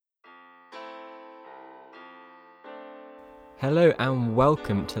Hello and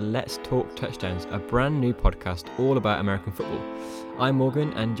welcome to Let's Talk Touchdowns, a brand new podcast all about American football. I'm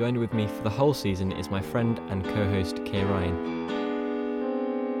Morgan, and joined with me for the whole season is my friend and co-host Kay Ryan.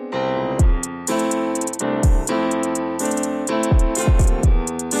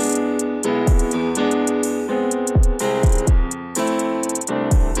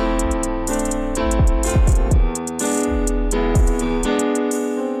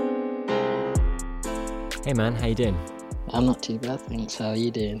 Hey man, how you doing? I'm not too bad, thanks. How are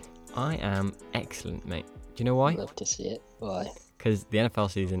you doing? I am excellent, mate. Do you know why? Love to see it. Why? Because the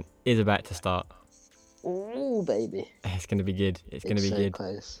NFL season is about to start. Ooh, baby. It's going to be good. It's going to be so good.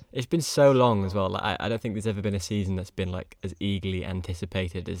 Close. It's been so long as well. Like, I don't think there's ever been a season that's been like as eagerly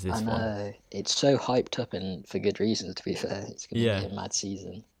anticipated as this I know. one. It's so hyped up, and for good reasons, to be fair. It's going to be a mad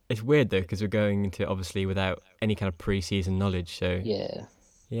season. It's weird though, because we're going into obviously without any kind of pre-season knowledge. So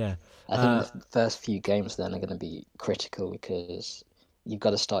Yeah. I think the first few games then are going to be critical because you've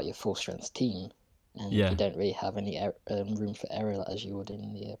got to start your full-strength team, and you don't really have any room for error as you would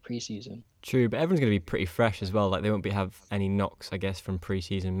in the pre-season. True, but everyone's going to be pretty fresh as well. Like they won't have any knocks, I guess, from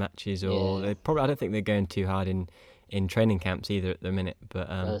pre-season matches, or they probably. I don't think they're going too hard in training camps either at the minute. But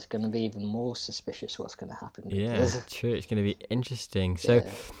well, it's going to be even more suspicious what's going to happen. Yeah, true. It's going to be interesting. So,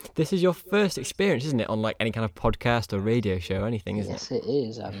 this is your first experience, isn't it, on like any kind of podcast or radio show or anything, isn't it? Yes, it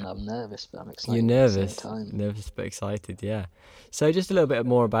is. I'm nervous, but I'm excited. You're nervous, at the same time. Nervous but excited. Yeah. So, just a little bit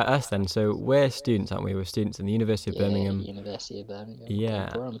more about us then. So, we're students, aren't we? We're students in the University of Birmingham. University of Birmingham. Yeah.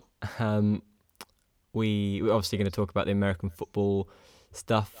 We're obviously going to talk about the American football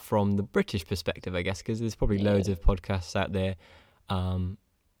stuff from the British perspective, I guess, because there's probably loads of podcasts out there from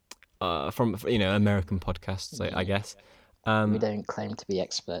American podcasts, I guess. We don't claim to be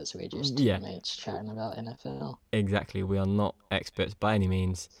experts, we're just teammates chatting about NFL. Exactly, we are not experts by any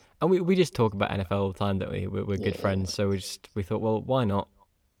means, and we just talk about NFL all the time, don't we? We're good friends, so we thought, well, why not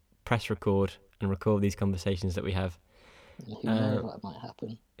press record and record these conversations that we have. And who knows what might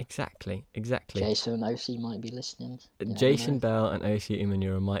happen. Exactly. Jason and OC might be listening. Jason Bell and OC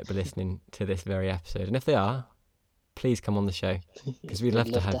Umanura might be listening to this very episode. And if they are, please come on the show. Because we'd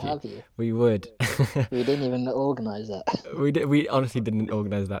love to have you. We would. We didn't even organise that. We honestly didn't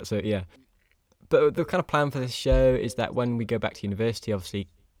organise that, so yeah. But the kind of plan for this show is that when we go back to university, obviously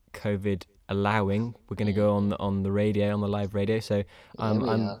COVID allowing, we're going to go on the radio, on the live radio. So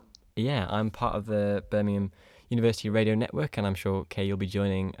I'm part of the Birmingham University Radio Network, and I'm sure, Kay, you'll be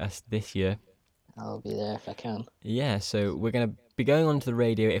joining us this year. I'll be there if I can. Yeah, so we're going to be going onto the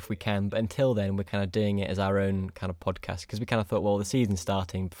radio if we can, but until then, we're kind of doing it as our own kind of podcast, because we kind of thought, well, the season's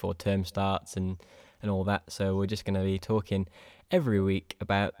starting before term starts and all that, so we're just going to be talking every week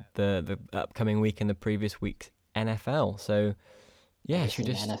about the upcoming week and the previous week's NFL. So, yeah, should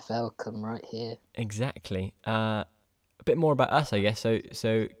we just... NFL, come right here. Exactly. A bit more about us, I guess.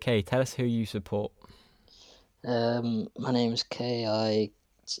 So Kay, tell us who you support. My name's Kay. I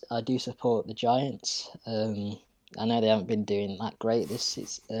do support the Giants. I know they haven't been doing that great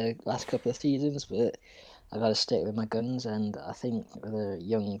this last couple of seasons, but I got to stick with my guns. And I think with a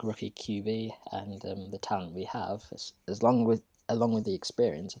young rookie QB and the talent we have, along with the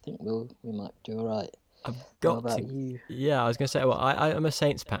experience, I think we might do all right. What about you? Yeah, I was going to say, well, I'm a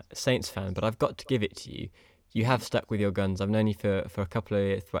Saints fan, but I've got to give it to you. You have stuck with your guns. I've known you for a couple of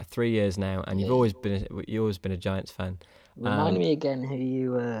years, about 3 years now, and you've always been a Giants fan. Remind me again who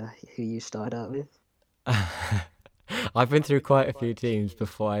you started out with. I've been through quite a few teams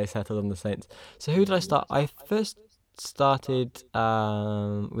before I settled on the Saints. So who did I start? I first started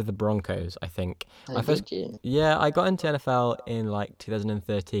with the Broncos, I think. Did you? Yeah, I got into NFL in like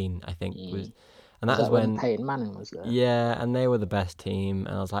 2013, I think. And that was when Peyton Manning was there. Yeah, and they were the best team,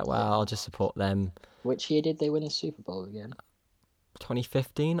 and I was like, well, I'll just support them. Which year did they win the Super Bowl again?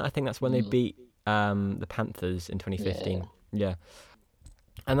 2015, I think that's when they beat the Panthers in 2015. Yeah.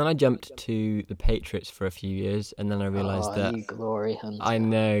 And then I jumped to the Patriots for a few years, and then I realised that... you glory hunter. I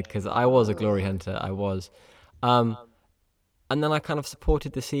know, because I was a glory hunter, I was. And then I kind of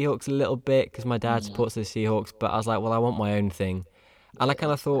supported the Seahawks a little bit, because my dad supports the Seahawks, but I was like, well, I want my own thing. And I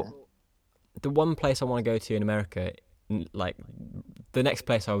kind of thought, the one place I want to go to in America, like the next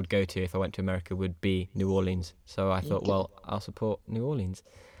place I would go to if I went to America would be New Orleans. So I thought, well, I'll support New Orleans.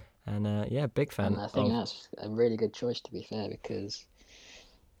 And big fan. And I think that's a really good choice, to be fair, because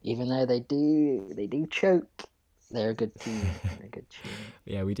even though they do choke, they're a good team.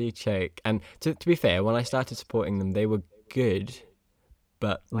 Yeah, we do choke. And to be fair, when I started supporting them, they were good.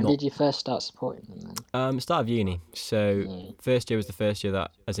 But when did you first start supporting them then? Start of uni. So first year was the first year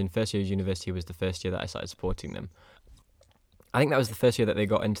that, as in first year of university was the first year that I started supporting them. I think that was the first year that they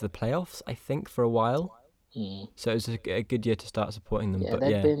got into the playoffs, I think, for a while. So it was a good year to start supporting them. Yeah, But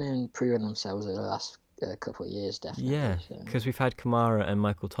they've yeah, been improving themselves over the last couple of years, yeah, definitely. So, because we've had Kamara and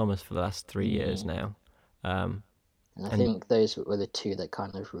Michael Thomas for the last 3 years mm. now. Um, And I and think those were the two that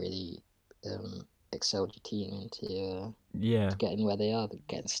kind of really excelled your team into yeah, to getting where they are,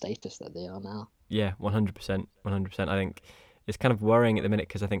 getting status that they are now. yeah, 100%, 100%. I think it's kind of worrying at the minute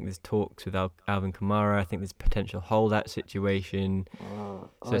because I think there's talks with Alvin Kamara. I think there's potential holdout situation.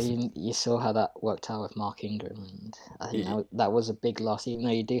 So it's, You saw how that worked out with Mark Ingram, and I think that was a big loss. Even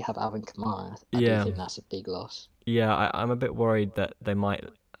though you do have Alvin Kamara, I do yeah, think that's a big loss. yeah, I'm a bit worried that they might.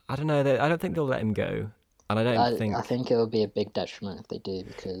 I don't know. I don't think they'll let him go, and I don't I think think it will be a big detriment if they do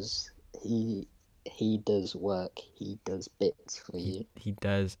because he does work, he does bits for you. he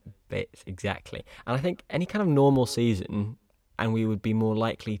does bits exactly. And I think any kind of normal season, and we would be more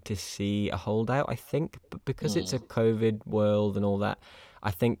likely to see a holdout. I think, but because it's a Mm, COVID world and all that,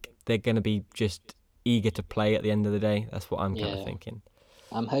 I think they're going to be just eager to play at the end of the day. That's what I'm kind of yeah, thinking.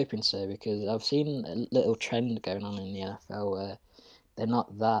 I'm hoping so because I've seen a little trend going on in the NFL where they're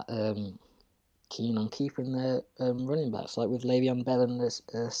not that keen on keeping their running backs, like with Le'Veon Bell and the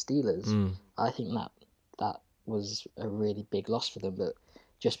Steelers. Mm. I think that was a really big loss for them, but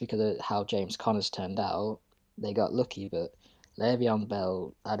just because of how James Conner's turned out, they got lucky. But Le'Veon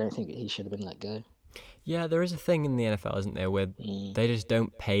Bell, I don't think he should have been let go. Yeah, there is a thing in the NFL, isn't there, where Mm. they just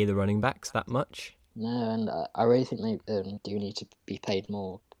don't pay the running backs that much. No, and I really think they do need to be paid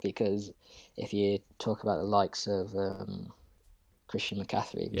more because if you talk about the likes of Christian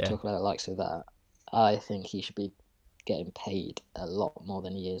McCaffrey, if you Yeah. talk about the likes of that, I think he should be getting paid a lot more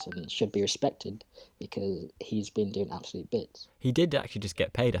than he is and should be respected because he's been doing absolute bits. He did actually just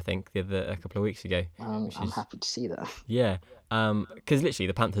get paid, I think, a couple of weeks ago, which I'm is happy to see that. yeah. Because literally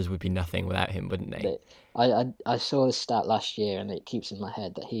the Panthers would be nothing without him, wouldn't they? I saw the stat last year and it keeps in my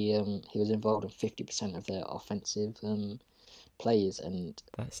head that he was involved in 50% of their offensive plays, and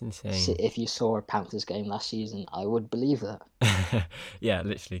That's insane. if you saw a Panthers game last season, I would believe that. Yeah,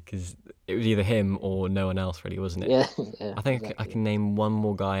 literally, because it was either him or no one else, really, wasn't it? Yeah, yeah, I think I exactly. can name one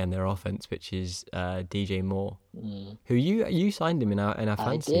more guy in their offense, which is DJ Moore, Mm. who you signed him in our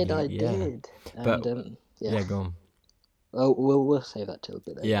fantasy I league, yeah. did, But and yeah. yeah, go on. Well, we'll save that till a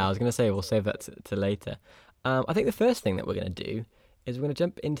bit Yeah, later. I was gonna say we'll save that to later. I think the first thing that we're gonna do is we're gonna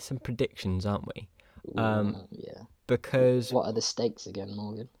jump into some predictions, aren't we? Um, Yeah. because What are the stakes again,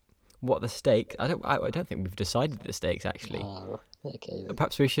 Morgan? what the stakes? I don't think we've decided the stakes actually. Okay then.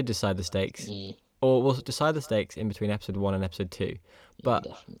 Perhaps we should decide the stakes, Mm, or we'll decide the stakes in between episode 1 and episode 2. yeah, But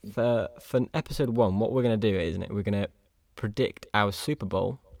definitely. for episode 1, what we're gonna do, isn't it? We're gonna predict our Super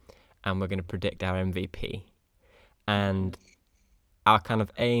Bowl, and we're gonna predict our MVP, and our kind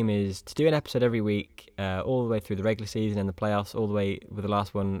of aim is to do an episode every week, all the way through the regular season and the playoffs, all the way with the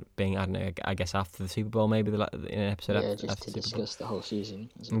last one being, I don't know, I guess after the Super Bowl, maybe in an episode Yeah, just after to the Super Bowl. discuss the whole season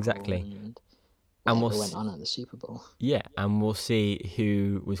as a whole Exactly. and And whatever went on at the Super Bowl. yeah, and we'll see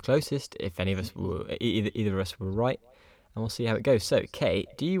who was closest, if any of us were, either of us were right, and we'll see how it goes. So, Kate,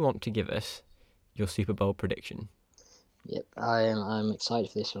 do you want to give us your Super Bowl prediction? Yep, I'm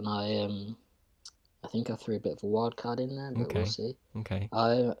excited for this one. I think I threw a bit of a wild card in there, but we'll Okay, see. okay.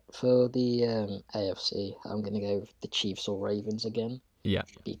 For the AFC, I'm going to go with the Chiefs or Ravens again Yeah.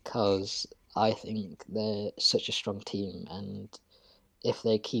 because I think they're such a strong team, and if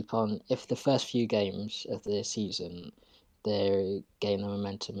they keep on, if the first few games of the season they gain the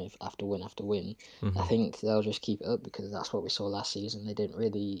momentum after win after win, I Mhm. think they'll just keep it up because that's what we saw last season. They didn't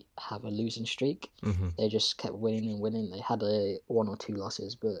really have a losing streak. Mhm. They just kept winning and winning. They had one or two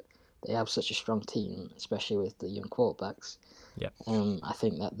losses, but they have such a strong team, especially with the young quarterbacks. Yeah. I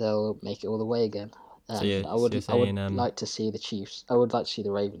think that they'll make it all the way again. So And you're I would saying like to see the Chiefs. I would like to see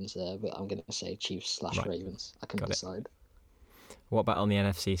the Ravens there, but I'm going to say Chiefs / right, Ravens. I can got it. decide. What about on the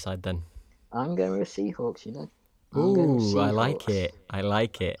NFC side then? I'm going with Seahawks. I'm going with Ooh, I like Seahawks. it. I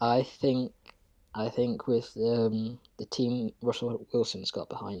like it. I think with the team Russell Wilson's got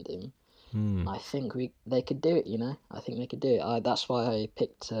behind him, Hmm. I think they could do it. I think they could do it. That's why I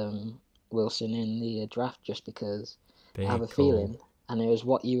picked Wilson in the draft just because I have Big a call. feeling, and it was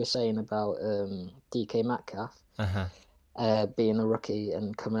what you were saying about DK Metcalf Uh-huh. being a rookie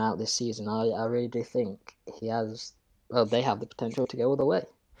and coming out this season. I really do think he has. Well, they have the potential to go all the way.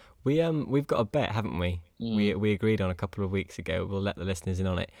 We've got a bet, haven't we? Mm. We agreed on a couple of weeks ago. We'll let the listeners in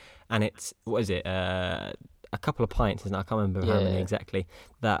on it, and it's what is it? A couple of pints, isn't it? I can't remember how many Yeah. exactly.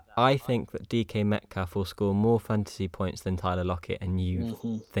 That I think that DK Metcalf will score more fantasy points than Tyler Lockett, and you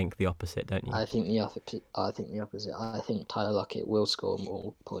hmm think the opposite, don't you? I think the opposite. I think Tyler Lockett will score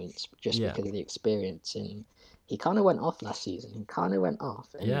more points just Yeah. because of the experience, and he kind of went off last season. He kind of went off,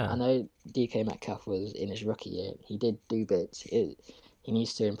 and I Yeah. know DK Metcalf was in his rookie year. He did do bits. He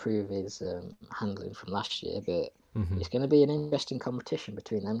needs to improve his handling from last year, but Hmm. it's going to be an interesting competition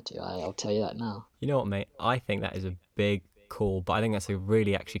between them two. I'll tell you that now. You know what, mate? I think that is a big call, but I think that's a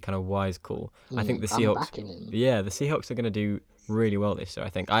really actually kind of wise call. I think the I'm Seahawks, backing him. yeah, the Seahawks are going to do really well this year. I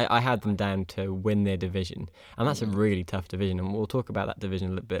think I had them down to win their division, and that's a really tough division, and we'll talk about that division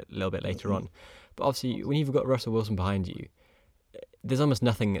a little bit later on. But obviously, when you've got Russell Wilson behind you, there's almost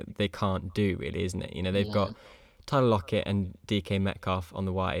nothing that they can't do, really, isn't it? You know, they've got No, Tyler Lockett and DK Metcalf on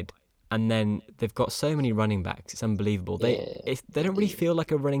the wide, and then they've got so many running backs. It's unbelievable. yeah, They they don't really do. feel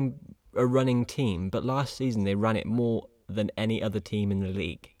like a running team, but last season they ran it more than any other team in the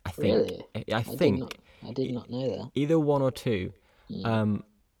league. I think. Really, I I did not. think I did not know that. either one or two, Mm, um,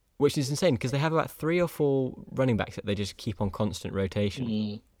 which is insane because they have about 3 or 4 running backs that they just keep on constant rotation,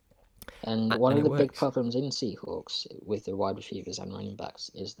 mm. And one and of it the big works. problems in Seahawks with the wide receivers and running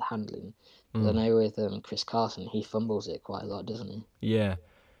backs is the handling. Because I Mm, know with Chris Carson, he fumbles it quite a lot, doesn't he? yeah.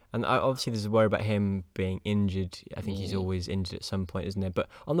 And obviously, there's a worry about him being injured. I think he's Mm, always injured at some point, isn't there? But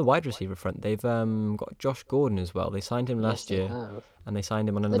on the wide receiver front, they've got Josh Gordon as well. They signed him yes, last they year, have. and they signed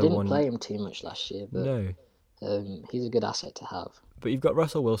him on They another didn't one. play him too much last year, but No, he's a good asset to have. but you've got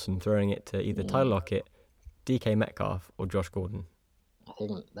Russell Wilson throwing it to either Tyler Mm, Lockett, DK Metcalf, or Josh Gordon. I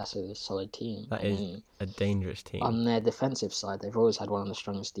think that's a solid team. That And is then a dangerous team. on their defensive side, they've always had one of the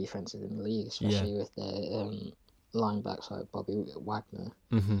strongest defenses in the league, Yeah. especially with their linebacks like Bobby Wagner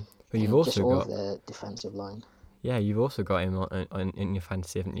But you've and just also all of got their defensive line. you've also got him in your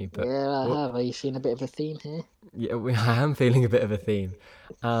fantasy, haven't you? But Yeah, I what? have. Are you seeing a bit of a theme here? Yeah, I am feeling a bit of a theme.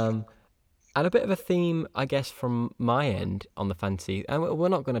 Um, And a bit of a theme, I guess, from my end on the fantasy. And we're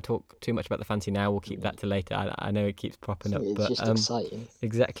not going to talk too much about the fantasy now. We'll keep that to later. I know it keeps popping up, It's but just exciting.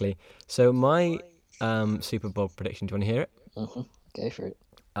 exactly. So my Super Bowl prediction. Do you want to hear it? hmm Go for it.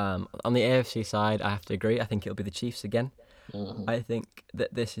 On the AFC side, I have to agree. I think it'll be the Chiefs again. hmm I think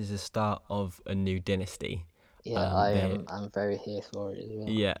that this is the start of a new dynasty. Yeah, I am. I'm very here for it as well.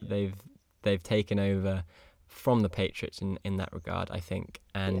 Yeah, they've taken over from the Patriots in that regard. I think,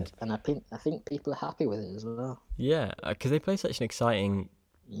 Yeah, and and I think people are happy with it as well. yeah, because they play such an exciting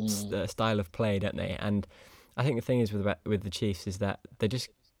Mm, style of play, don't they? And I think the thing is with the Chiefs is that they just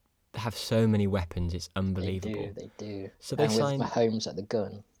have so many weapons. It's unbelievable. they do. So they And with signed Mahomes at the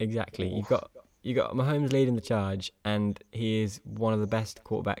gun, exactly. oof, You got Mahomes leading the charge, and he is one of the best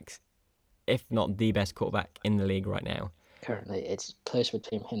quarterbacks, if not the best quarterback in the league right now. currently it's close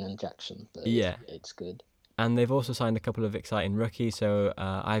between him and Jackson, but Yeah, it's good. and they've also signed a couple of exciting rookies. So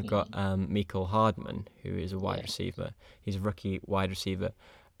I've got Mecole Hardman, who is a wide Yeah, receiver. He's a rookie wide receiver,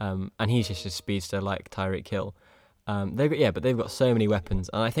 and he's just a speedster like Tyreek Hill. But they've got so many weapons,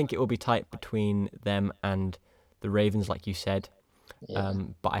 and I think it will be tight between them and the Ravens, like you said. yeah.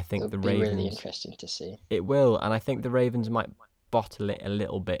 But I think It'll the be really Ravens, interesting to see. it will, and I think the Ravens might bottle it a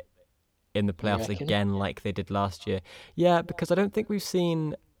little bit in the You playoffs reckon? again, like they did last year. Yeah, because I don't think we've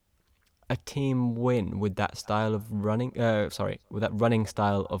seen a team win with that style of running. With that running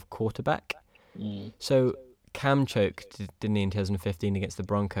style of quarterback. Mm, So Cam choked, didn't he, in 2015 against the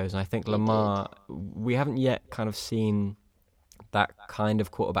Broncos, and I think he did. Lamar. We haven't yet kind of seen that kind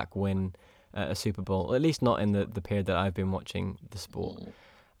of quarterback win a Super Bowl, at least not in the period that I've been watching the sport.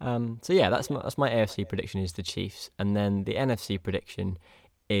 Mm. So yeah, that's my AFC prediction is the Chiefs, and then the NFC prediction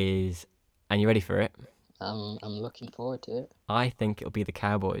is, and you ready for it? I'm looking forward to it. I think it'll be the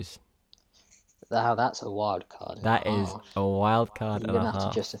Cowboys. Now that's a wild card and a That is half. a wild card You're and a gonna have to half.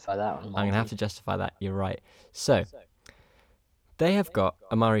 justify that one I'm more gonna have than to justify that. You're right. So they have got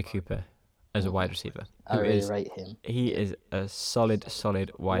Amari Cooper as a wide receiver, I who really is rate him. he is a solid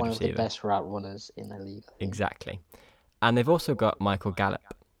wide One of the receiver. best route runners in the league, I think. Exactly. And they've also got Michael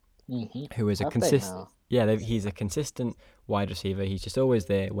Gallup, who is a Have they consistent. now? Yeah, he's a consistent wide receiver. He's just always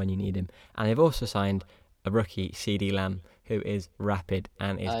there when you need him. And they've also signed a rookie, CD Lamb, who is rapid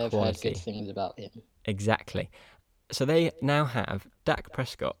and is I have heard quality. good things about him. Exactly. So they now have Dak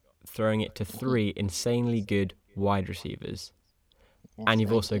Prescott throwing it to 3 insanely good wide receivers. Yes, And you've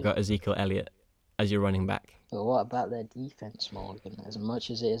they also do. got Ezekiel Elliott as your running back. But what about their defense, Morgan? As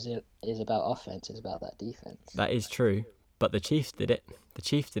much as it is about offense, it's about that defense. That is true. But the Chiefs did it. The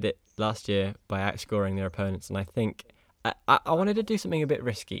Chiefs did it last year by outscoring their opponents. And I think I wanted to do something a bit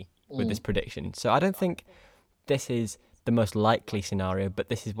risky with this prediction. So I don't think this is the most likely scenario, but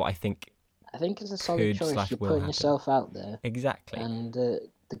this is what I think I think it's a solid could choice. slash You're will putting happen. yourself out there, Exactly. and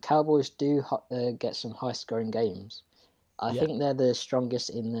the Cowboys do get some high-scoring games. I Yeah. think they're the strongest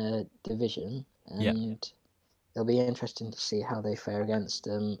in the division, Yeah. and it'll be interesting to see how they fare against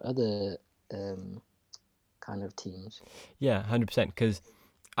other kind of teams. Yeah, 100%. Because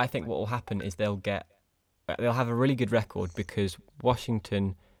I think what will happen is they'll have a really good record because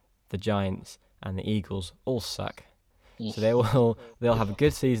Washington, the Giants, and the Eagles all suck. So they'll have a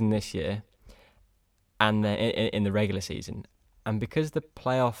good season this year, and then in the regular season, and because the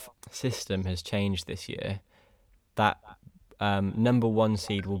playoff system has changed this year, that number one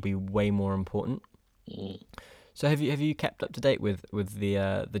seed will be way more important. So have you kept up to date with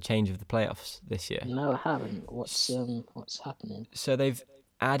the change of the playoffs this year? No, I haven't. What's happening? So they've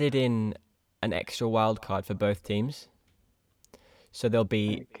added in an extra wild card for both teams. So there'll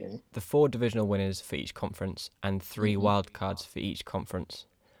be the 4 divisional winners for each conference and 3 wild cards for each conference,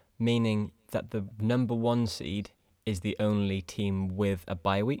 meaning that the number 1 seed is the only team with a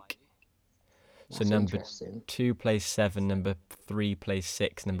bye week. So number 2 plays 7, number 3 plays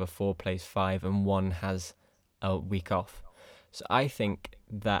 6, number 4 plays 5, and 1 has a week off. So I think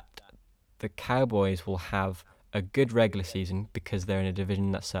that the Cowboys will have a good regular season because they're in a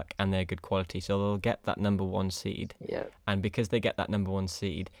division that suck and they're good quality. So they'll get that number 1 seed. Yeah. And because they get that number 1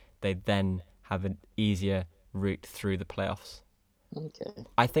 seed, they then have an easier route through the playoffs. Okay.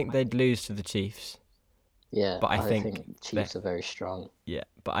 I think they'd lose to the Chiefs. Yeah, but I think Chiefs are very strong. Yeah,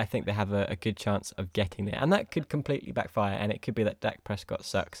 but I think they have a good chance of getting there. And that could completely backfire, and it could be that Dak Prescott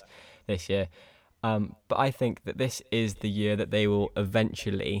sucks this year. But I think that this is the year that they will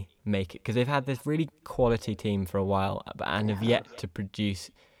eventually make it, because they've had this really quality team for a while and have yet to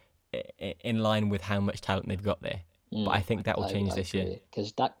produce in line with how much talent they've got there. But I think that will change this year.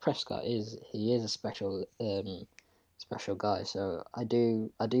 Because Dak Prescott is a special guy. So I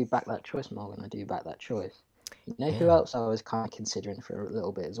do back that choice, Morgan. I do back that choice. You know who else I was kind of considering for a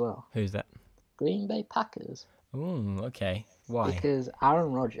little bit as well? Who's that? Green Bay Packers. Okay. Why? Because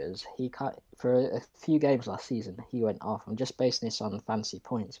Aaron Rodgers, for a few games last season, he went off. I'm just basing this on fancy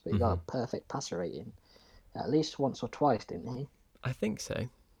points, but he got a perfect passer rating at least once or twice, didn't he? I think so.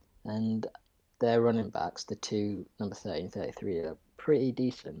 And their running backs, the 2, number 30 and 33, are pretty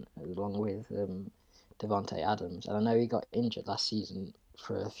decent, along with Devontae Adams. And I know he got injured last season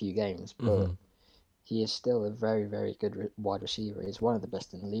for a few games, but he is still a very, very good wide receiver. He's one of the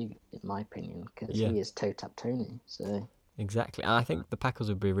best in the league, in my opinion, because he is toe-tap Tony. So exactly. And I think the Packers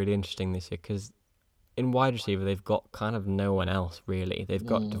would be really interesting this year because in wide receiver, they've got kind of no one else, really. They've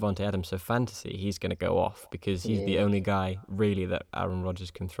got Devontae Adams, so fantasy, he's going to go off because he's the only guy, really, that Aaron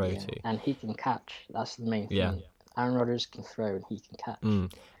Rodgers can throw to. And he can catch. That's the main thing. Aaron Rodgers can throw and he can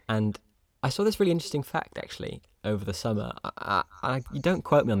catch. And I saw this really interesting fact, actually, over the summer. You don't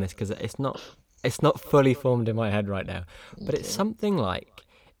quote me on this because it's not fully formed in my head right now. But it's something like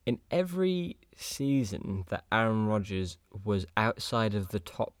in every season that Aaron Rodgers was outside of the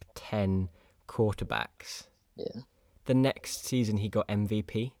top 10 quarterbacks, the next season he got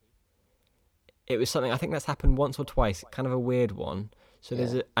MVP. It was something, I think that's happened once or twice, kind of a weird one.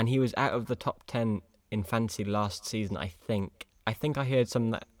 So and he was out of the top 10 in fantasy last season, I think. I heard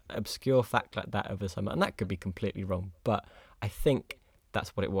some obscure fact like that over the summer, and that could be completely wrong, but I think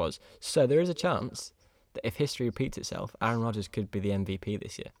that's what it was. So there is a chance that if history repeats itself, Aaron Rodgers could be the MVP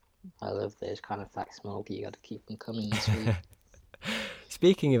this year. I love those kind of facts, Morgan. You got to keep them coming this week.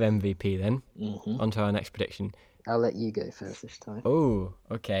 Speaking of MVP then, on to our next prediction. I'll let you go first this time. Oh,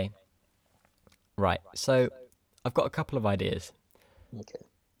 okay. Right, so I've got a couple of ideas. Okay.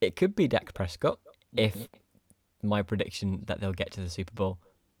 It could be Dak Prescott if my prediction that they'll get to the Super Bowl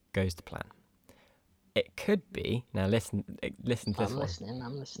goes to plan. It could be, now listen to this one.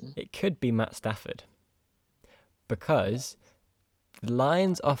 I'm listening. It could be Matt Stafford because the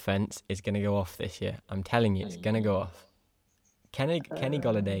Lions' offense is going to go off this year. I'm telling you, it's going to go off. Kenny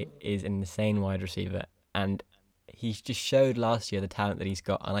Golladay is an insane wide receiver, and he just showed last year the talent that he's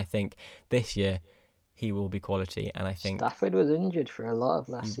got, and I think this year he will be quality, and I think Stafford was injured for a lot of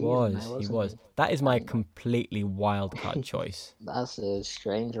last season. He was. That is my completely wild card choice. That's a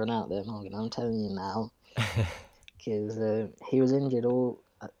strange run out there, Morgan. I'm telling you now, because he was injured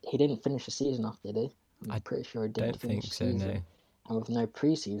he didn't finish the season off, did he? I'm pretty sure he didn't finish the season. No. And with no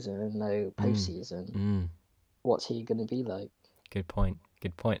preseason and no postseason, what's he going to be like? Good point.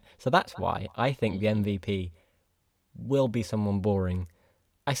 So that's why I think the MVP will be someone boring.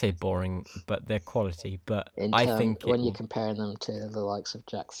 I say boring, but they're quality. But I think when you're comparing them to the likes of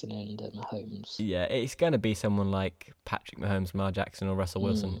Jackson and Mahomes, it's going to be someone like Patrick Mahomes, Lamar Jackson, or Russell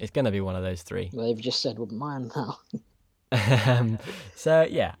Wilson. It's going to be one of those 3. Well, they've just said, "Well, mine now." So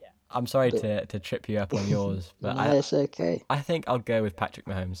yeah, I'm sorry to trip you up on yours, but no, it's okay. I think I'll go with Patrick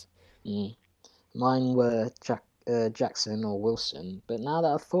Mahomes. Mine were Jackson or Wilson, but now that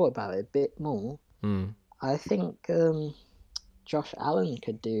I've thought about it a bit more, I think Josh Allen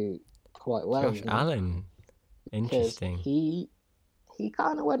could do quite well. Josh Allen? because Interesting. he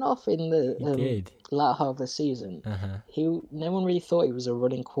kind of went off in the He did. latter half of the season. Uh-huh. No one really thought he was a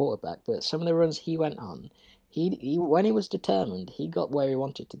running quarterback, but some of the runs he went on, he when he was determined, he got where he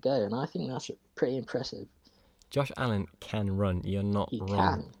wanted to go, and I think that's pretty impressive. Josh Allen can run. You're not He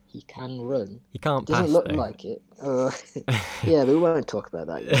wrong. can run. He can't Doesn't pass look though. like it. Yeah, but we won't talk about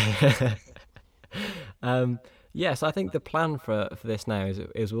that yet. Yeah, so I think the plan for this now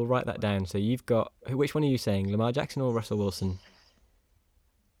is we'll write that down. So you've got, which one are you saying, Lamar Jackson or Russell Wilson?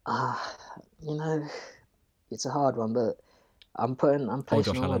 You know, it's a hard one, but I'm Josh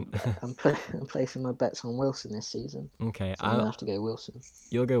Allen. placing my bets on Wilson this season. Okay, So I'm gonna have to go Wilson.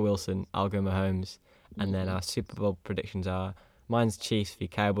 You'll go Wilson, I'll go Mahomes, and then our Super Bowl predictions are mine's Chiefs v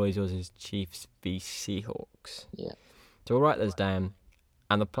Cowboys, yours is Chiefs v Seahawks. Yeah. So we'll write those down,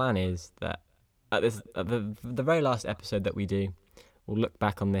 and the plan is that at the very last episode that we do, we'll look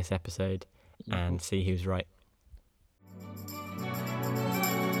back on this episode and see who's right.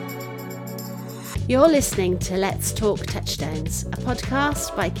 You're listening to Let's Talk Touchdowns, a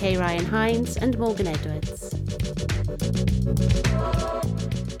podcast by K. Ryan Hines and Morgan Edwards.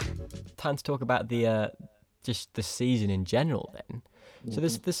 Time to talk about the just the season in general then. So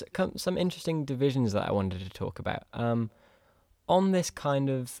there's some interesting divisions that I wanted to talk about. On this kind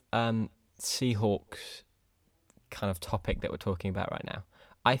of Seahawks kind of topic that we're talking about right now,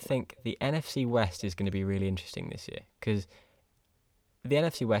 I think the NFC West is going to be really interesting this year because the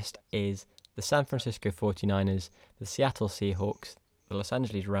NFC West is the San Francisco 49ers, the Seattle Seahawks, the Los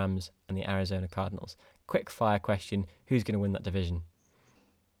Angeles Rams, and the Arizona Cardinals. Quick fire question, who's going to win that division?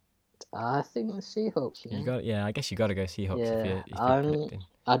 I think the Seahawks. I guess you got to go Seahawks if you're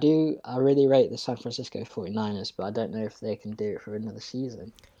predicting. I really rate the San Francisco 49ers, but I don't know if they can do it for another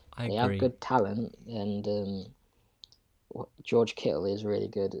season. I They agree. have good talent, and George Kittle is really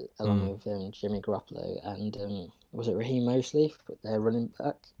good, along with Jimmy Garoppolo, and was it Raheem Mostert, their running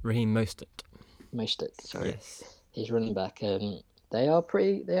back? Raheem Mostert. Sorry. Yes. His running back. They are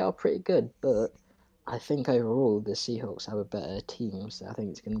pretty good, but I think overall the Seahawks have a better team. So I think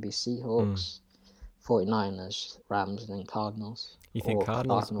it's going to be Seahawks, 49ers, Rams, and then Cardinals. You think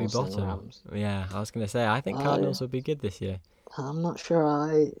Cardinals will be and bottom? Rams. Yeah, I was going to say, I think Cardinals will be good this year. I'm not sure.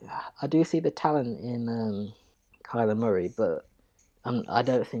 I do see the talent in Kyler Murray, but I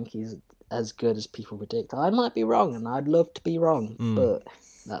don't think he's as good as people predict. I might be wrong, and I'd love to be wrong, but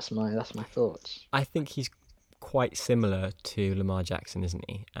that's my thoughts. I think he's quite similar to Lamar Jackson, isn't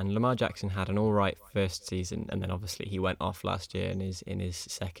he? And Lamar Jackson had an all right first season, and then obviously he went off last year in his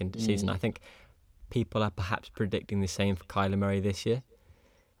second season. I think people are perhaps predicting the same for Kyler Murray this year.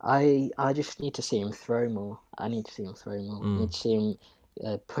 I just need to see him throw more. I need to see him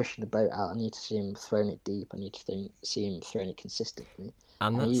pushing the boat out. I need to see him throwing it deep. I need to see him throwing it consistently.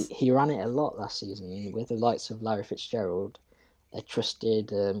 And he ran it a lot last season with the likes of Larry Fitzgerald, a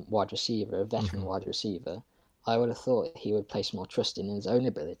trusted wide receiver, a veteran wide receiver. I would have thought he would place more trust in his own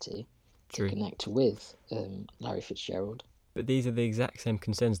ability to connect with Larry Fitzgerald. But these are the exact same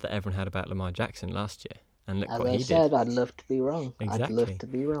concerns that everyone had about Lamar Jackson last year. And look what he did. As I said, I'd love to be wrong. Exactly. I'd love to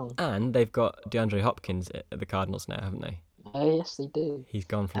be wrong. And they've got DeAndre Hopkins at the Cardinals now, haven't they? Oh, yes, they do. He's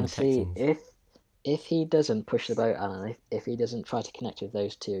gone from and the Texans. If he doesn't push the boat out, and if he doesn't try to connect with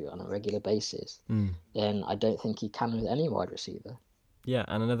those two on a regular basis, then I don't think he can with any wide receiver. Yeah,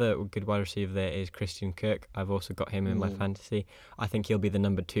 and another good wide receiver there is Christian Kirk. I've also got him in my fantasy. I think he'll be the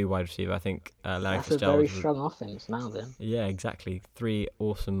number 2 wide receiver. I think Larry That's Fitzgerald. a very strong offense now, then. Yeah, exactly. 3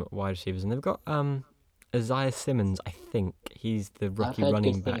 awesome wide receivers, and they've got Isaiah Simmons. I think he's the rookie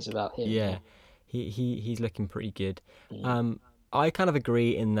running back. Things about him. Yeah. He's looking pretty good. I kind of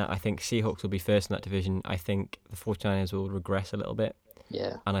agree in that I think Seahawks will be first in that division. I think the 49ers will regress a little bit.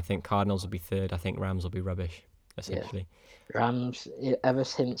 Yeah. And I think Cardinals will be third. I think Rams will be rubbish, essentially. Yeah. Rams, ever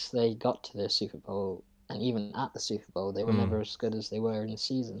since they got to the Super Bowl, and even at the Super Bowl, they were never as good as they were in the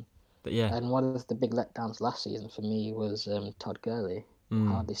season. But yeah. And one of the big letdowns last season for me was Todd Gurley.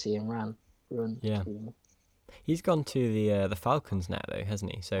 Hardly see him run. Yeah. He's gone to the Falcons now, though,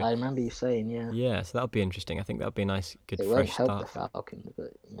 hasn't he? So I remember you saying, yeah. Yeah, so that'll be interesting. I think that'll be a nice, good, it fresh won't help start. the Falcons,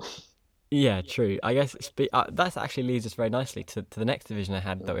 but Yeah, true. I guess that actually leads us very nicely to the next division I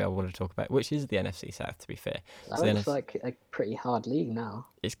had that I wanted to talk about, which is the NFC South. To be fair, that looks like a pretty hard league now.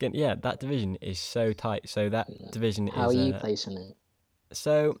 That division is so tight. So that division How are you placing it?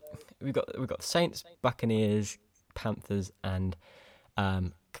 So we've got the Saints, Buccaneers, Panthers, and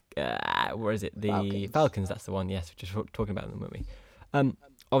where is it? The Falcons. That's the one. Yes, we're just talking about them, weren't we?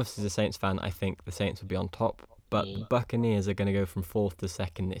 Obviously, as a Saints fan, I think the Saints will be on top, but the Buccaneers are going to go from 4th to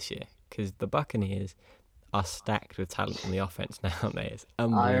 2nd this year because the Buccaneers, are stacked with talent on the offense now, aren't they? It's I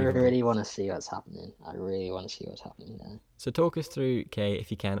unbelievable. really want to see what's happening. I really want to see what's happening there. So talk us through, Kay,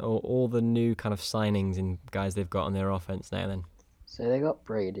 if you can, all the new kind of signings and guys they've got on their offense now then. So they got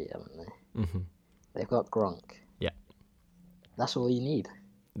Brady, haven't they? Mm-hmm. They've got Gronk. Yeah. That's all you need.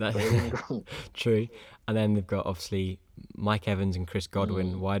 That, Brady and Gronk. true. And then they've got, obviously, Mike Evans and Chris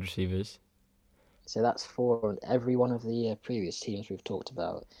Godwin, wide receivers. So that's 4. And every one of the previous teams we've talked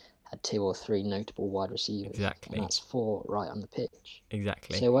about had 2 or 3 notable wide receivers. Exactly. And that's 4 right on the pitch.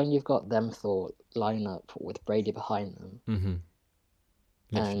 Exactly. So when you've got them 4 line up with Brady behind them,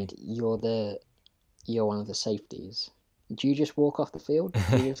 and you're one of the safeties, do you just walk off the field?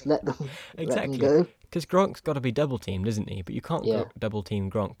 Do you just let them, exactly. let them go? Because Gronk's got to be double teamed, isn't he? But you can't double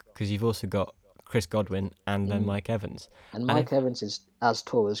team Gronk because you've also got Chris Godwin and then Mike Evans. And Mike Evans is as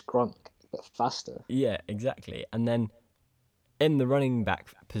tall as Gronk, but faster. Yeah, exactly. And then in the running back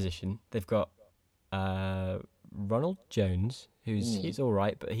position, they've got Ronald Jones, he's all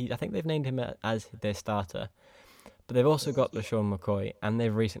right, but I think they've named him as their starter. But they've also got LaShawn McCoy, and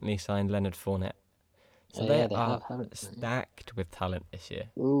they've recently signed Leonard Fournette. So they are stacked with talent this year.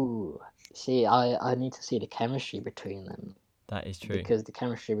 Ooh, see, I need to see the chemistry between them. That is true. Because the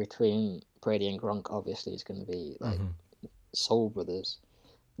chemistry between Brady and Gronk obviously is going to be like soul brothers.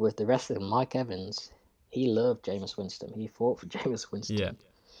 With the rest of them, Mike Evans, he loved Jameis Winston. He fought for Jameis Winston. Yeah.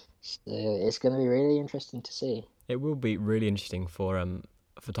 So it's going to be really interesting to see. It will be really interesting for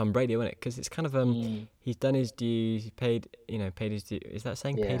Tom Brady, won't it? Because it's kind of he's done his dues, he paid his dues. Is that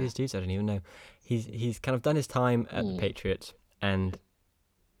saying paid his dues? I don't even know. He's kind of done his time at the Patriots, and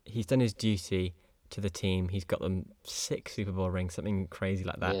he's done his duty to the team. He's got them 6 Super Bowl rings, something crazy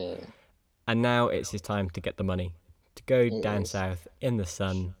like that. Yeah. And now it's his time to get the money, to go down south in the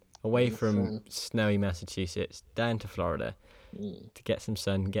sun, away from snowy Massachusetts, down to Florida, to get some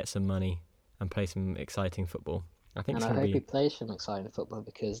sun, get some money, and play some exciting football. I think. And I hope he plays some exciting football,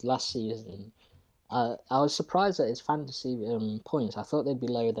 because last season, I was surprised at his fantasy points. I thought they'd be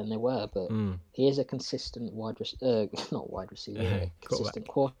lower than they were, but he is a consistent consistent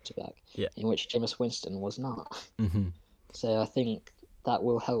quarterback, in which Jameis Winston was not. So I think that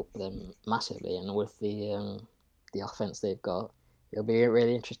will help them massively, and with the offense they've got, it'll be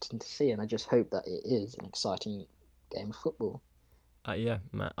really interesting to see. And I just hope that it is an exciting game of football. Yeah,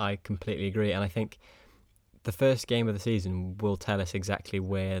 Matt, I completely agree, and I think the first game of the season will tell us exactly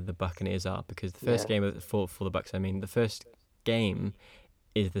where the Buccaneers are, because the first game for the Bucs, the first game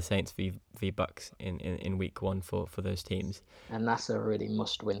is the Saints v Bucks in week 1 for those teams. And that's a really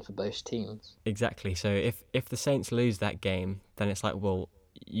must win for both teams. Exactly. So if the Saints lose that game, then it's like, well,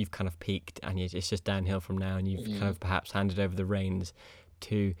 you've kind of peaked and it's just downhill from now, and you've kind of perhaps handed over the reins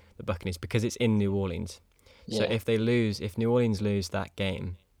to the Buccaneers, because it's in New Orleans. So if New Orleans lose that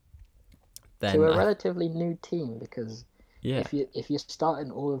game, then to a relatively new team, because if you're starting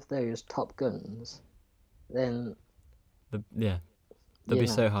all of those top guns, then they'll be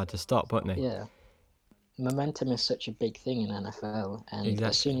so hard to stop, won't they? Yeah, momentum is such a big thing in NFL, and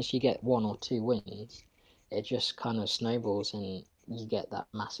as soon as you get 1 or 2 wins, it just kind of snowballs, and you get that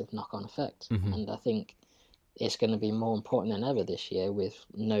massive knock-on effect. And I think it's going to be more important than ever this year with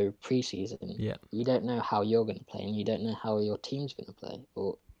no preseason. Yeah, you don't know how you're going to play, and you don't know how your team's going to play,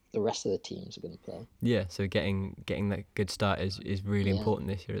 or the rest of the teams are going to play. Yeah, so getting that good start is really important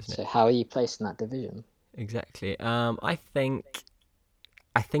this year, isn't it? So how are you placed in that division? Exactly. I think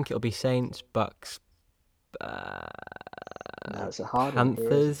it'll be Saints, Bucks, it's a hard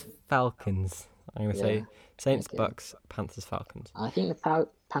Panthers, Falcons. I'm going to say Saints, Bucks, Panthers, Falcons. I think the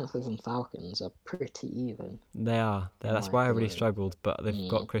Panthers and Falcons are pretty even. They are. That's why I really struggled, but they've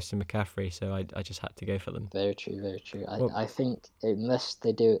got Christian McCaffrey, so I just had to go for them. Very true, very true. I think unless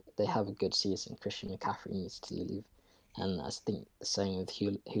they have a good season, Christian McCaffrey needs to leave. And I think the same with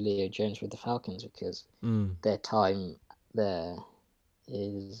Julio Jones with the Falcons, because their time there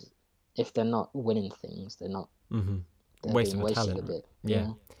is, if they're not winning things, they're not wasting a bit. Yeah,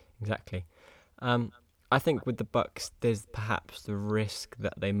 exactly. I think with the Bucks, there's perhaps the risk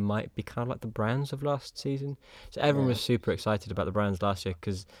that they might be kind of like the Browns of last season. So everyone was super excited about the Browns last year,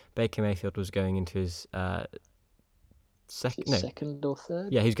 because Baker Mayfield was going into his second or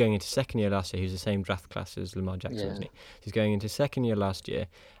third? Yeah, he's going into second year last year. He was the same draft class as Lamar Jackson, wasn't he? He's going into second year last year,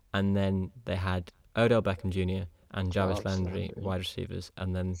 and then they had Odell Beckham Jr. and Jarvis Landry, wide receivers,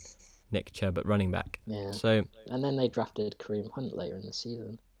 and then Nick Chubb at running back. Yeah. So, and then they drafted Kareem Hunt later in the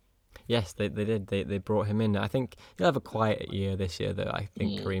season. Yes, they did. They brought him in. I think he'll have a quiet year this year, though. I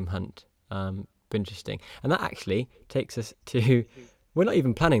think Kareem Hunt, be interesting. And that actually takes us to, we're not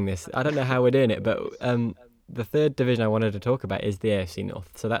even planning this. I don't know how we're doing it, but the third division I wanted to talk about is the AFC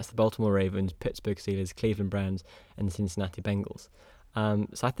North. So that's the Baltimore Ravens, Pittsburgh Steelers, Cleveland Browns, and Cincinnati Bengals.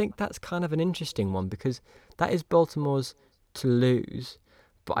 So I think that's kind of an interesting one because that is Baltimore's to lose.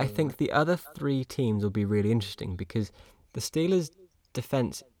 But I think the other three teams will be really interesting because the Steelers'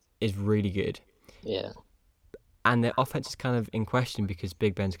 defense is really good. Yeah. And their offense is kind of in question because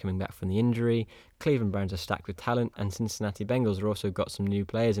Big Ben's coming back from the injury. Cleveland Browns are stacked with talent, and Cincinnati Bengals have also got some new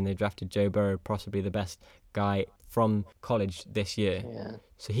players, and they drafted Joe Burrow, possibly the best guy from college this year. Yeah.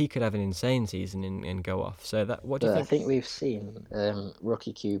 So he could have an insane season and go off. So what do you think? I think we've seen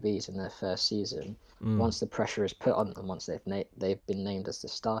rookie QBs in their first season. Once the pressure is put on them, once they've been named as the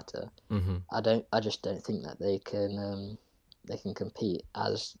starter, I just don't think that they can compete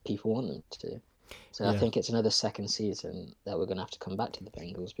as people want them to. So I think it's another second season that we're going to have to come back to the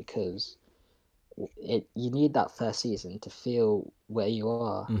Bengals because you need that first season to feel where you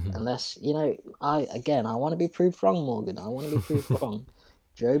are. Unless, I want to be proved wrong, Morgan. I want to be proved wrong.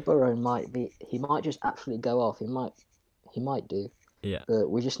 Joe Burrow might just absolutely go off. He might do. Yeah. But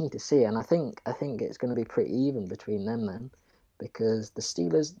we just need to see. And I think it's going to be pretty even between them then. Because the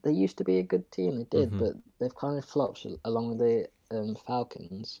Steelers, they used to be a good team. They did, but they've kind of flopped along with the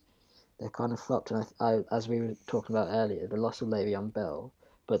Falcons. They've kind of flopped, and as we were talking about earlier, the loss of Le'Veon Bell,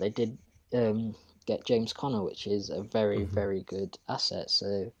 but they did get James Conner, which is a very, very good asset.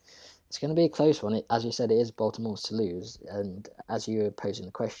 So it's going to be a close one. As you said, it is Baltimore's to lose, and as you were posing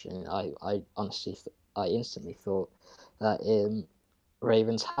the question, I instantly thought that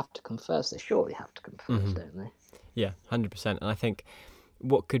Ravens have to come first. They surely have to come first, don't they? Yeah, 100%. And I think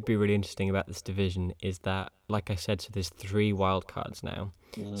what could be really interesting about this division is that, like I said, so there's 3 wild cards now.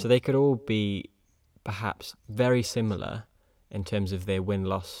 So they could all be perhaps very similar in terms of their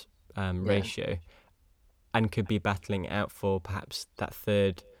win-loss ratio and could be battling out for perhaps that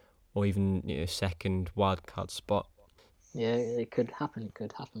third or even second wild card spot. Yeah, it could happen.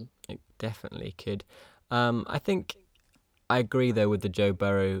 It definitely could. I think I agree, though, with the Joe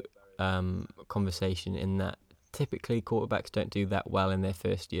Burrow conversation in that typically quarterbacks don't do that well in their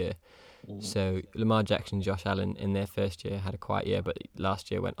first year. So Lamar Jackson, Josh Allen in their first year had a quiet year, but last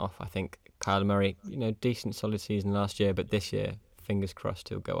year went off. I think Kyler Murray, decent solid season last year, but this year, fingers crossed,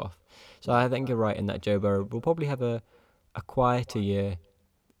 he'll go off. So I think you're right in that Joe Burrow will probably have a quieter year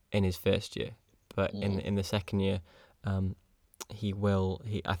in his first year, but in the second year, I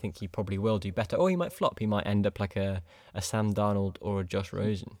think he probably will do better, or he might flop. He might end up like a Sam Darnold or a Josh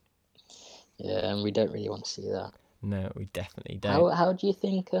Rosen. Yeah, and we don't really want to see that. No, we definitely don't. How do you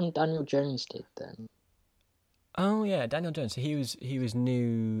think Daniel Jones did then? Oh yeah, Daniel Jones. So he was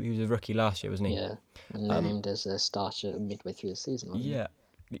new. He was a rookie last year, wasn't he? Yeah, and named as a starter midway through the season. Wasn't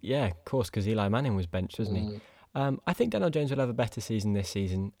he? Yeah, of course, because Eli Manning was benched, wasn't he? I think Daniel Jones will have a better season this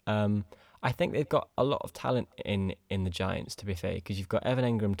season. I think they've got a lot of talent in the Giants, to be fair, because you've got Evan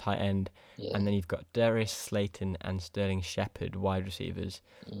Engram, tight end, and then you've got Darius Slayton and Sterling Shepard, wide receivers.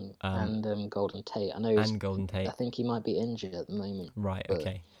 And Golden Tate. Golden Tate. I think he might be injured at the moment. Right,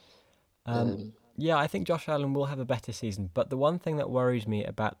 okay. Yeah, I think Josh Allen will have a better season, but the one thing that worries me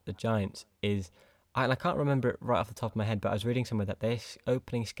about the Giants is, and I can't remember it right off the top of my head, but I was reading somewhere that their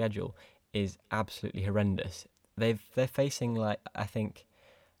opening schedule is absolutely horrendous. They're facing, I think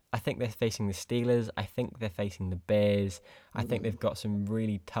they're facing the Steelers. I think they're facing the Bears. I think they've got some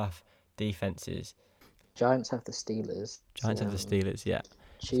really tough defenses. Giants have the Steelers. Yeah.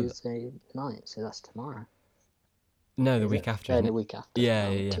 Tuesday night, so that's tomorrow. No, the week after. The week after. Yeah,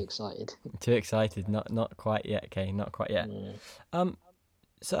 I'm yeah. Too excited. Too excited. Not quite yet. Okay, not quite yet.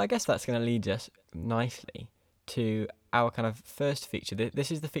 So I guess that's going to lead us nicely to our kind of first feature.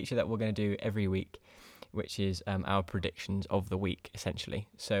 This is the feature that we're going to do every week, which is our predictions of the week, essentially.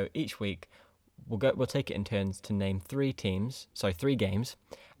 So each week we'll take it in turns to name 3 games,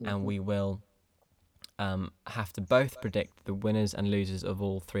 and we will have to both predict the winners and losers of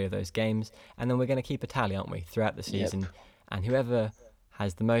all 3 of those games, and then we're going to keep a tally, aren't we, throughout the season? And whoever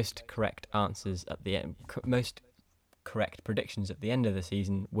has the most correct answers at the end, most correct predictions at the end of the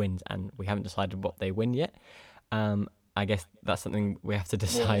season wins, and we haven't decided what they win yet. I guess that's something we have to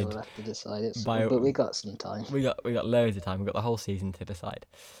decide. Yeah, we'll have to decide it, but we got some time. We got loads of time. We got the whole season to decide.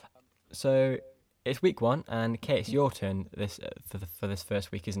 So it's week 1, and Kate, it's your turn for this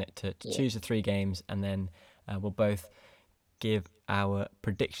first week, isn't it? To choose the 3 games, and then we'll both give our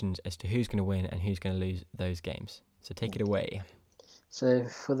predictions as to who's going to win and who's going to lose those games. So take it away. So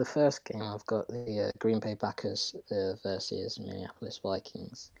for the first game, I've got the Green Bay Packers versus Minneapolis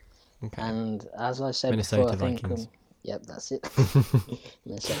Vikings. Okay. And as I said Minnesota before, Vikings. Yep, that's it.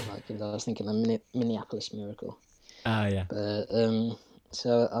 Minnesota Vikings. I was thinking the Minneapolis Miracle. Ah, yeah. But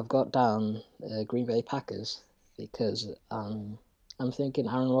So I've got down Green Bay Packers because I'm thinking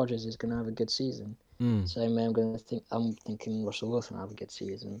Aaron Rodgers is going to have a good season. So I'm thinking Russell Wilson will have a good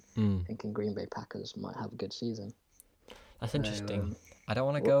season. Thinking Green Bay Packers might have a good season. That's interesting. I don't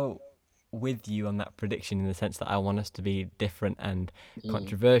want to go with you on that prediction in the sense that I want us to be different and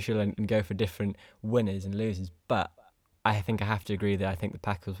controversial and go for different winners and losers, but I think I have to agree that I think the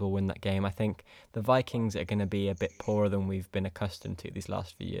Packers will win that game. I think the Vikings are going to be a bit poorer than we've been accustomed to these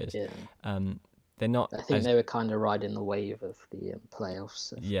last few years. Yeah. They're not. I think they were kind of riding the wave of the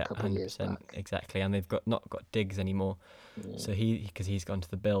playoffs a couple of years back. Exactly, and they've not got Diggs anymore, so he's gone to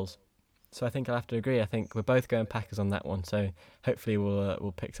the Bills. So I think I'll have to agree. I think we're both going Packers on that one. So hopefully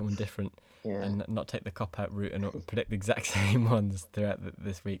we'll pick someone different and not take the cop-out route and predict the exact same ones throughout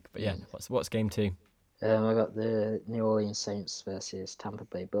this week. But yeah, what's game 2? I got the New Orleans Saints versus Tampa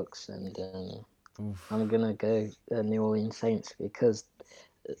Bay Bucks, and I'm gonna go New Orleans Saints because,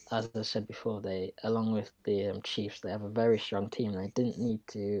 as I said before, they, along with the Chiefs, they have a very strong team. They didn't need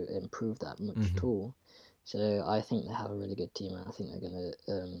to improve that much at all. So I think they have a really good team, and I think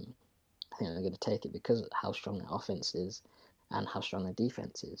they're gonna take it because of how strong their offense is and how strong their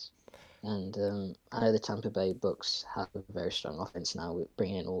defense is. And I know the Tampa Bay Bucks have a very strong offense now with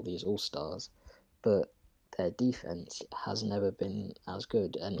bringing in all these all-stars, but their defense has never been as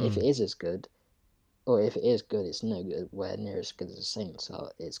good. And if it is as good, or if it is good, it's nowhere near as good as the Saints.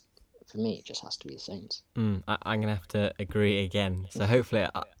 So for me, it just has to be the Saints. I'm going to have to agree again. So hopefully,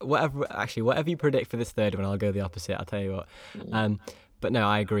 whatever you predict for this third one, I'll go the opposite. I'll tell you what. But no,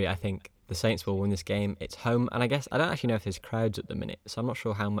 I agree. I think the Saints will win this game. It's home, and I guess I don't actually know if there's crowds at the minute, so I'm not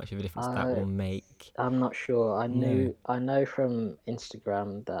sure how much of a difference that will make. I'm not sure. I know from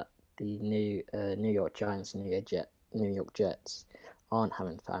Instagram that the New York Giants and New York Jets aren't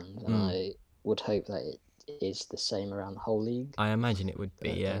having fans, and I would hope that it is the same around the whole league. I imagine it would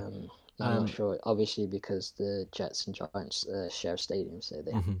be, yeah. I'm not sure, obviously, because the Jets and Giants share a stadium, so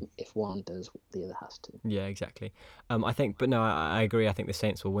if one does, the other has to. Yeah, exactly. I agree. I think the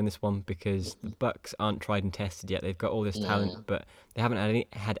Saints will win this one because the Bucks aren't tried and tested yet. They've got all this talent, but they haven't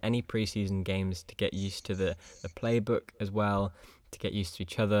had any preseason games to get used to the playbook as well, to get used to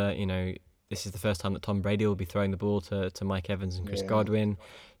each other. You know, this is the first time that Tom Brady will be throwing the ball to Mike Evans and Chris Godwin,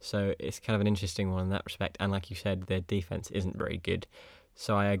 so it's kind of an interesting one in that respect. And like you said, their defense isn't very good.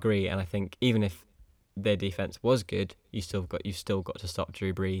 So I agree, and I think even if their defense was good, you've still got to stop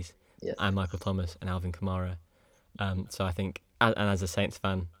Drew Brees and Michael Thomas and Alvin Kamara. So I think, and as a Saints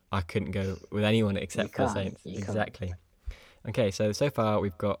fan, I couldn't go with anyone except for the Saints. Exactly. Okay, so far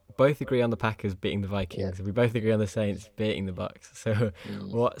we've got both agree on the Packers beating the Vikings. We both agree on the Saints beating the Bucks. So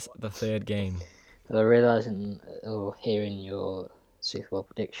what's the third game? Well, realising or hearing your Super Bowl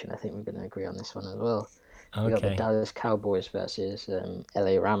prediction, I think we're going to agree on this one as well. Okay. We got the Dallas Cowboys versus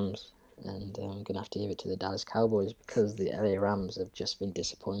LA Rams, and I'm going to have to give it to the Dallas Cowboys because the LA Rams have just been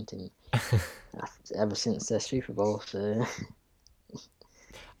disappointing ever since their Super Bowl. So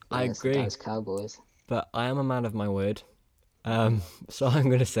I agree. Dallas Cowboys. But I am a man of my word, so I'm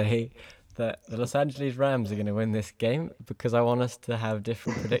going to say that the Los Angeles Rams are going to win this game because I want us to have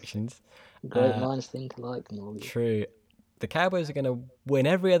different predictions. Great minds think alike, Morgan. True. The Cowboys are going to win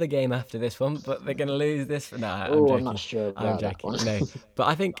every other game after this one, but they're going to lose this. No, I'm joking. I'm not sure about that one. No, but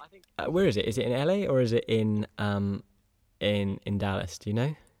I think where is it? Is it in LA or is it in Dallas? Do you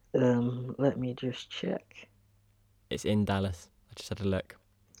know? Let me just check. It's in Dallas. I just had a look.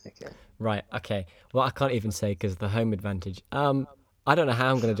 Okay. Right. Okay. Well, I can't even say because of the home advantage. I don't know how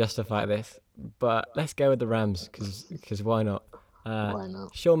I'm going to justify this, but let's go with the Rams because why not? Why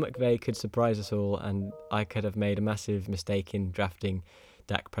not? Sean McVay could surprise us all, and I could have made a massive mistake in drafting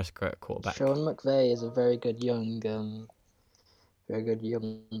Dak Prescott at quarterback. Sean McVay is a very good young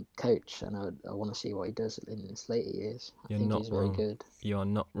coach, and I want to see what he does in his later years. I think he's very good. You are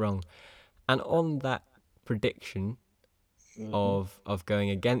not wrong. And on that prediction of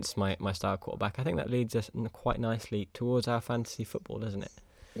going against my star quarterback, I think that leads us quite nicely towards our fantasy football, doesn't it?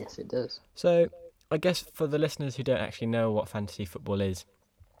 Yes, it does. So I guess for the listeners who don't actually know what fantasy football is,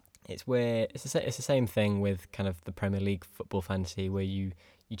 it's the same thing with kind of the Premier League football fantasy, where you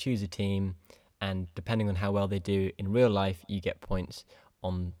choose a team, and depending on how well they do in real life, you get points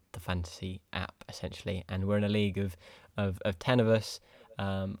on the fantasy app essentially. And we're in a league of 10 of us.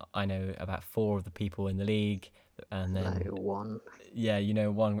 I know about 4 of the people in the league, and then one. Yeah, you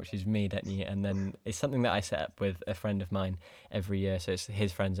know one, which is me, don't you? And then it's something that I set up with a friend of mine every year, so it's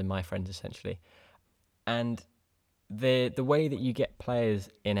his friends and my friends essentially. And the way that you get players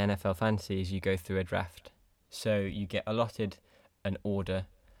in NFL fantasy is you go through a draft. So you get allotted an order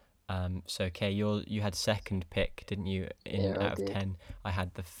So, okay, you had second pick, didn't you, Yeah, I out of did. 10. I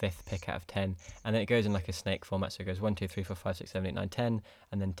had the fifth pick out of 10. And then it goes in like a snake format. So it goes 1, 2, 3, 4, 5, 6, 7, 8, 9, 10.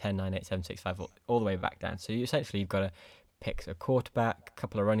 And then 10, 9, 8, 7, 6, 5, all the way back down. So you've got to pick a quarterback, a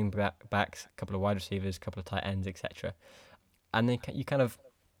couple of running backs, a couple of wide receivers, a couple of tight ends, etc. And then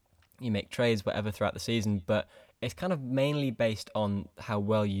you make trades, whatever, throughout the season. But it's kind of mainly based on how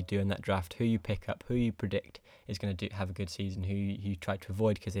well you do in that draft, who you pick up, who you predict is going to have a good season, who you try to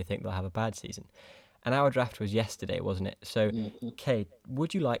avoid because they think they'll have a bad season. And our draft was yesterday, wasn't it? So, Kate,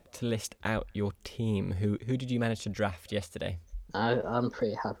 would you like to list out your team? Who did you manage to draft yesterday? I'm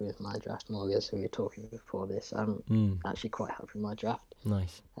pretty happy with my draft, Morgan. So we were talking before this. I'm actually quite happy with my draft.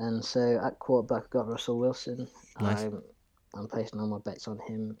 Nice. And so at quarterback, I got Russell Wilson. Nice. I'm placing all my bets on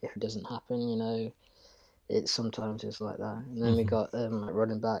him. If it doesn't happen, sometimes it's like that. And then we got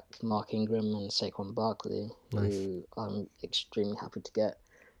running back Mark Ingram and Saquon Barkley, who I'm extremely happy to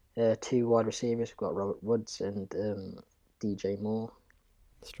get. 2 wide receivers, we've got Robert Woods and DJ Moore.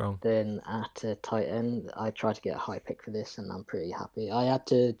 Strong. Then at tight end, I tried to get a high pick for this, and I'm pretty happy. I had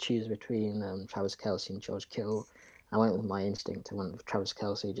to choose between Travis Kelce and George Kittle. I went with my instinct. I went with Travis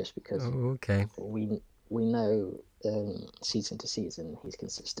Kelce just because we know season to season he's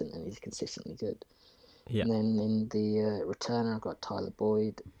consistent and he's consistently good. Yeah. And then in the returner, I've got Tyler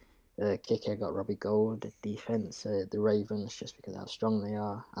Boyd. Kicker, I got Robbie Gould. Defense, the Ravens, just because of how strong they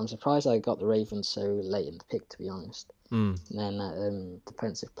are. I'm surprised I got the Ravens so late in the pick, to be honest. And then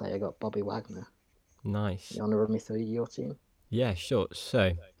defensive player, I got Bobby Wagner. Nice. You want to run me through your team? Yeah, sure.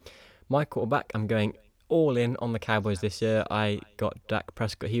 So, my quarterback, I'm going all in on the Cowboys this year. I got Dak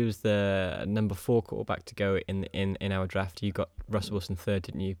Prescott. He was the number 4 quarterback to go in our draft. You got Russell Wilson third,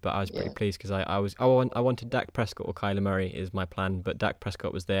 didn't you? But I was pretty pleased because I wanted Dak Prescott or Kyler Murray is my plan. But Dak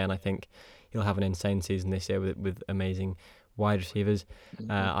Prescott was there, and I think he'll have an insane season this year with amazing wide receivers.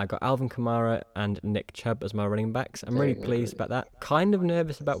 I got Alvin Kamara and Nick Chubb as my running backs. I'm really pleased about that. Kind of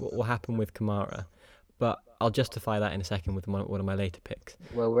nervous about what will happen with Kamara, but I'll justify that in a second with one of my later picks.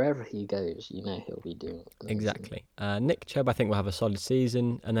 Well, wherever he goes, he'll be doing amazing. Exactly. Nick Chubb, I think, will have a solid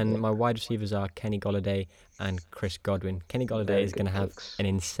season. And then my wide receivers are Kenny Golladay and Chris Godwin. Kenny Golladay is going to have an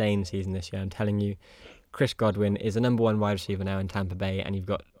insane season this year, I'm telling you. Chris Godwin is the number 1 wide receiver now in Tampa Bay, and you've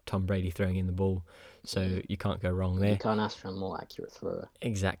got Tom Brady throwing in the ball. So you can't go wrong there. You can't ask for a more accurate thrower.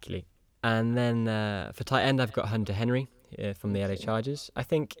 Exactly. And then for tight end, I've got Hunter Henry from the LA Chargers. I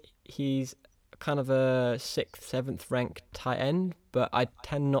think he's kind of a 6th, 7th ranked tight end, but I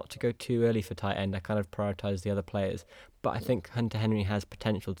tend not to go too early for tight end. I kind of prioritize the other players. But I think Hunter Henry has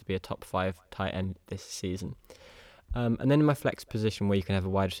potential to be a top 5 tight end this season. And then in my flex position where you can have a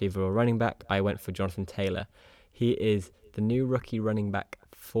wide receiver or running back, I went for Jonathan Taylor. He is the new rookie running back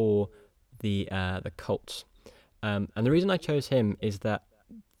for the Colts. And the reason I chose him is that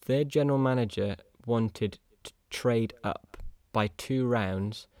their general manager wanted to trade up by 2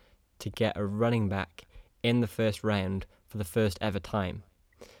 rounds to get a running back in the first round for the first ever time.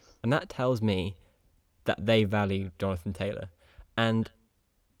 And that tells me that they value Jonathan Taylor. And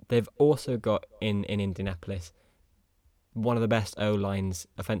they've also got in Indianapolis one of the best O-lines,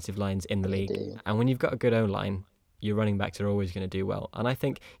 offensive lines in the league. And when you've got a good O-line, your running backs are always going to do well. And I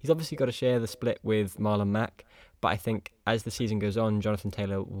think he's obviously got to share the split with Marlon Mack, but I think as the season goes on, Jonathan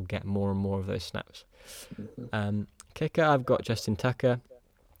Taylor will get more and more of those snaps. Kicker, I've got Justin Tucker,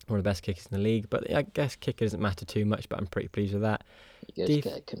 one of the best kickers in the league, but I guess kicker doesn't matter too much, but I'm pretty pleased with that. You just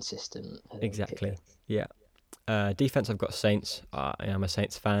get a consistent exactly, kicker. Yeah. Defense, I've got Saints. I'm a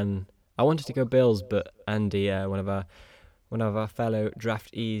Saints fan. I wanted to go Bills, but Andy, one of our fellow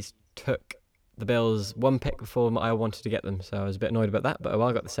draftees, took the Bills 1 pick before I wanted to get them, so I was a bit annoyed about that, but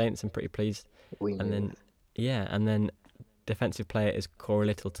I got the Saints. I'm pretty pleased. And then defensive player is Corey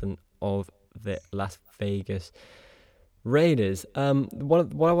Littleton of the Las Vegas Raiders.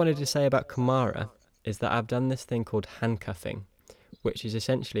 What I wanted to say about Kamara is that I've done this thing called handcuffing, which is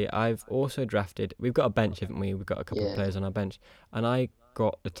essentially I've also drafted. We've got a bench, haven't we? We've got a couple of players on our bench, and I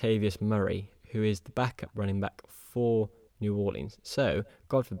got Latavius Murray, who is the backup running back for New Orleans. So,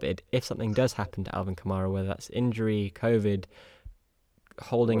 God forbid, if something does happen to Alvin Kamara, whether that's injury, COVID,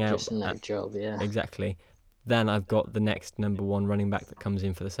 holding out, just no job, exactly, then I've got the next number 1 running back that comes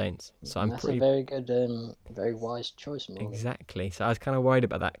in for the Saints. So that's a very good, very wise choice, Morgan. Exactly. So I was kind of worried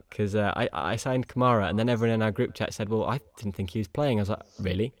about that because I signed Kamara, and then everyone in our group chat said, "Well, I didn't think he was playing." I was like,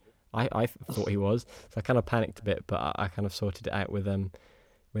 "Really? I thought he was." So I kind of panicked a bit, but I kind of sorted it out with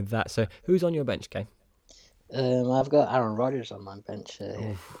that. So who's on your bench, Kay? I've got Aaron Rodgers on my bench.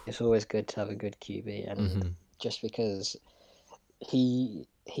 It's always good to have a good QB, and just because he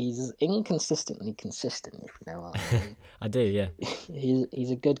he's inconsistently consistent, if you know what I mean. I do, yeah.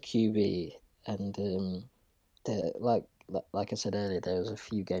 He's a good QB, and like I said earlier, there was a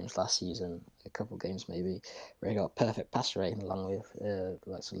few games last season, a couple games maybe, where he got perfect passer rating along with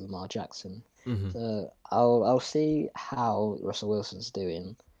like some Lamar Jackson. So I'll see how Russell Wilson's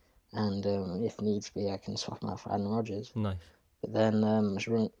doing, and if needs be, I can swap him out for Aaron Rodgers. Nice. But then as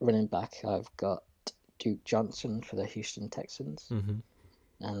running back, I've got Duke Johnson for the Houston Texans, and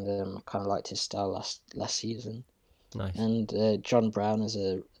I kind of liked his style last season. Nice. And John Brown as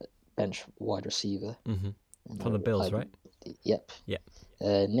a bench wide receiver. For the Bills, right? Yep. Yeah.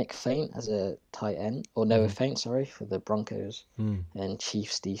 Nick Faint as a tight end, or Noah Faint, sorry, for the Broncos and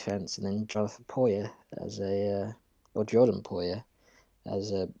Chiefs defense, and then Jonathan Poyer as or Jordan Poyer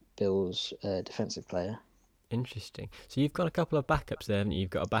as a Bills defensive player. Interesting. So you've got a couple of backups there, haven't you? You've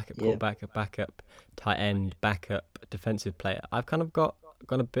got a backup quarterback, a backup tight end, backup defensive player. I've kind of got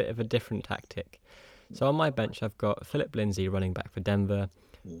a bit of a different tactic. So on my bench, I've got Philip Lindsay, running back for Denver,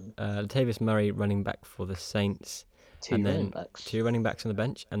 Latavius Murray, running back for the Saints, Two running backs on the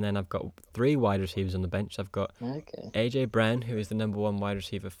bench, and then I've got 3 wide receivers on the bench. I've got AJ Brown, who is the number 1 wide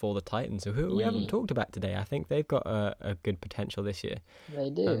receiver for the Titans, who we haven't talked about today. I think they've got a good potential this year. They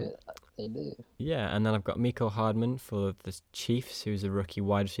do. They do. Yeah, and then I've got Mecole Hardman for the Chiefs, who's a rookie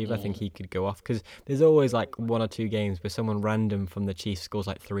wide receiver. I think he could go off, because there's always like 1 or 2 games where someone random from the Chiefs scores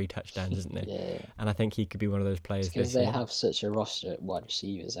like 3 touchdowns, isn't there? Yeah. And I think he could be one of those players because they have such a roster at wide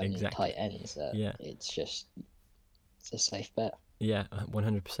receivers and tight ends that it's a safe bet. Yeah,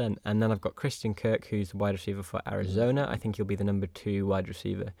 100%. And then I've got Christian Kirk, who's the wide receiver for Arizona. I think he'll be the number 2 wide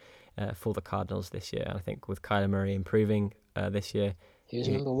receiver for the Cardinals this year. And I think with Kyler Murray improving this year... Who's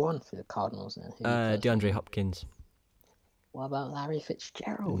number 1 for the Cardinals then? DeAndre Hopkins. What about Larry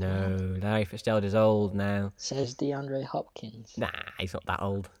Fitzgerald? No, Larry Fitzgerald is old now. Says DeAndre Hopkins. Nah, he's not that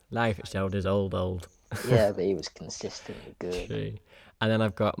old. Larry Fitzgerald is old. Yeah, but he was consistently good. True. And then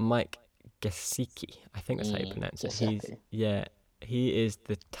I've got Mike Gesicki. I think that's how you pronounce it. He is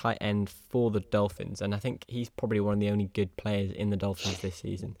the tight end for the Dolphins, and I think he's probably one of the only good players in the Dolphins this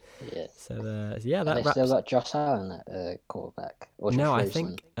season. Yeah. So that they wraps. Still got Josh Allen at quarterback. Or no, I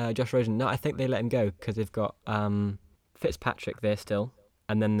think Josh Rosen. No, I think they let him go because they've got Fitzpatrick there still,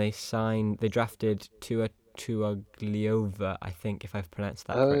 and then they drafted Tua Tagovailoa, I think, if I've pronounced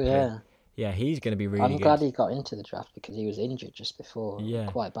that correctly. Oh yeah. Yeah, he's going to be really good. I'm glad he got into the draft because he was injured just before. Yeah.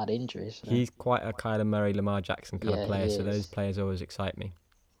 Quite bad injuries. So. He's quite a Kyler Murray, Lamar Jackson kind of player, so those players always excite me.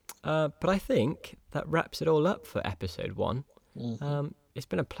 But I think that wraps it all up for episode 1. It's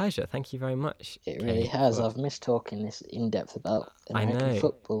been a pleasure. Thank you very much. It really has. I've missed talking this in-depth about American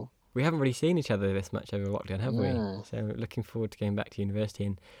football. We haven't really seen each other this much over lockdown, have we? So looking forward to going back to university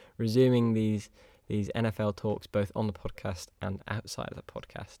and resuming these NFL talks both on the podcast and outside of the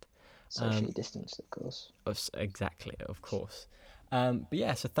podcast. Socially distanced, of course. Exactly, of course. But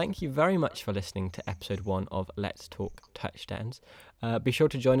yeah, so thank you very much for listening to episode 1 of Let's Talk Touchdowns. Be sure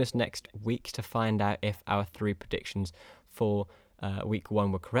to join us next week to find out if our 3 predictions for week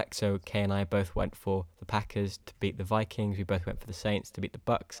 1 were correct. So Kay and I both went for the Packers to beat the Vikings. We both went for the Saints to beat the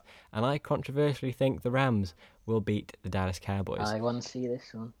Bucks. And I controversially think the Rams will beat the Dallas Cowboys. I want to see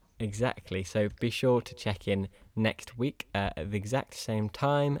this one. Exactly. So be sure to check in next week at the exact same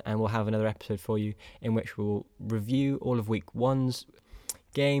time, and we'll have another episode for you in which we'll review all of week 1's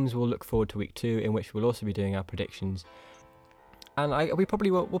games. We'll look forward to week 2, in which we'll also be doing our predictions. And we'll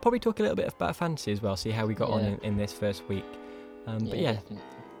probably talk a little bit about fantasy as well, see how we got on in this first week. But yeah, definitely.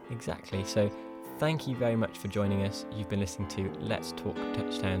 Exactly. So thank you very much for joining us. You've been listening to Let's Talk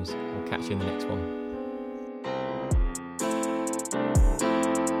Touchdowns. We'll catch you in the next one.